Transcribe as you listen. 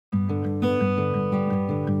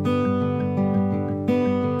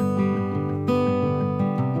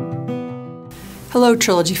Hello,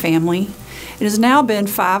 Trilogy family. It has now been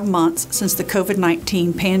 5 months since the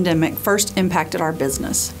COVID-19 pandemic first impacted our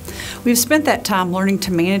business. We've spent that time learning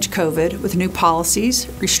to manage COVID with new policies,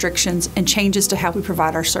 restrictions, and changes to how we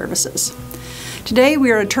provide our services. Today,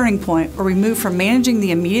 we are at a turning point where we move from managing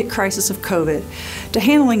the immediate crisis of COVID to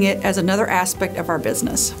handling it as another aspect of our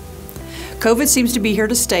business. COVID seems to be here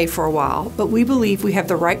to stay for a while, but we believe we have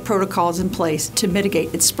the right protocols in place to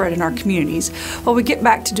mitigate its spread in our communities while we get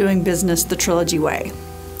back to doing business the Trilogy way.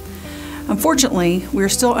 Unfortunately, we are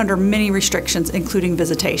still under many restrictions, including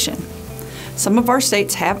visitation. Some of our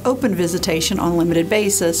states have open visitation on a limited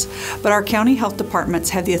basis, but our county health departments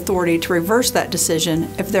have the authority to reverse that decision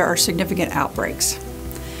if there are significant outbreaks.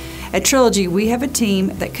 At Trilogy, we have a team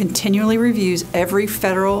that continually reviews every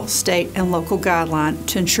federal, state, and local guideline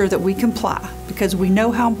to ensure that we comply, because we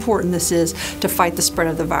know how important this is to fight the spread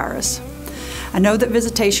of the virus. I know that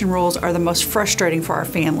visitation rules are the most frustrating for our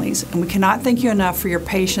families, and we cannot thank you enough for your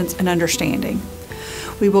patience and understanding.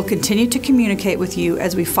 We will continue to communicate with you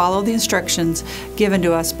as we follow the instructions given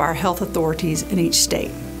to us by our health authorities in each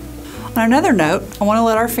state. On another note, I want to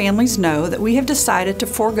let our families know that we have decided to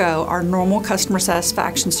forego our normal customer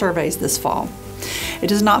satisfaction surveys this fall. It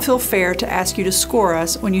does not feel fair to ask you to score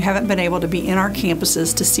us when you haven't been able to be in our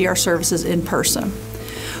campuses to see our services in person.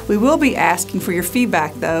 We will be asking for your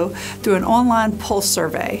feedback, though, through an online pulse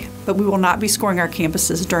survey, but we will not be scoring our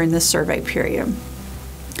campuses during this survey period.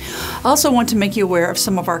 I also want to make you aware of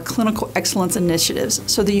some of our clinical excellence initiatives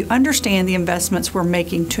so that you understand the investments we're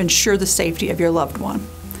making to ensure the safety of your loved one.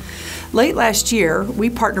 Late last year, we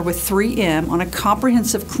partnered with 3M on a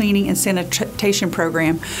comprehensive cleaning and sanitation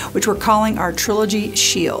program, which we're calling our Trilogy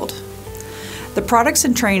Shield. The products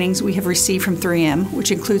and trainings we have received from 3M,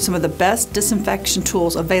 which include some of the best disinfection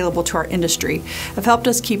tools available to our industry, have helped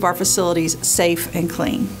us keep our facilities safe and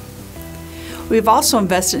clean. We have also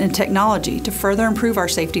invested in technology to further improve our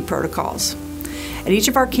safety protocols. At each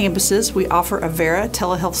of our campuses, we offer Avera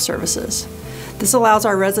telehealth services. This allows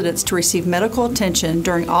our residents to receive medical attention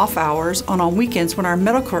during off hours and on weekends when our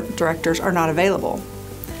medical directors are not available.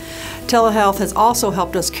 Telehealth has also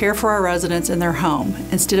helped us care for our residents in their home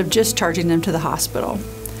instead of just charging them to the hospital.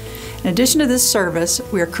 In addition to this service,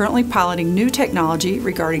 we are currently piloting new technology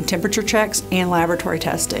regarding temperature checks and laboratory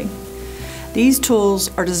testing. These tools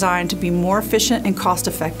are designed to be more efficient and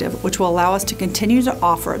cost-effective, which will allow us to continue to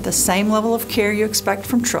offer the same level of care you expect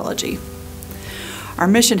from Trilogy. Our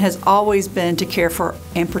mission has always been to care for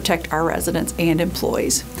and protect our residents and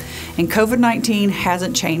employees, and COVID-19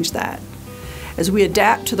 hasn't changed that. As we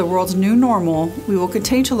adapt to the world's new normal, we will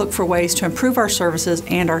continue to look for ways to improve our services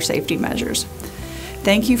and our safety measures.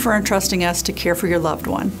 Thank you for entrusting us to care for your loved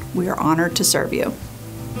one. We are honored to serve you.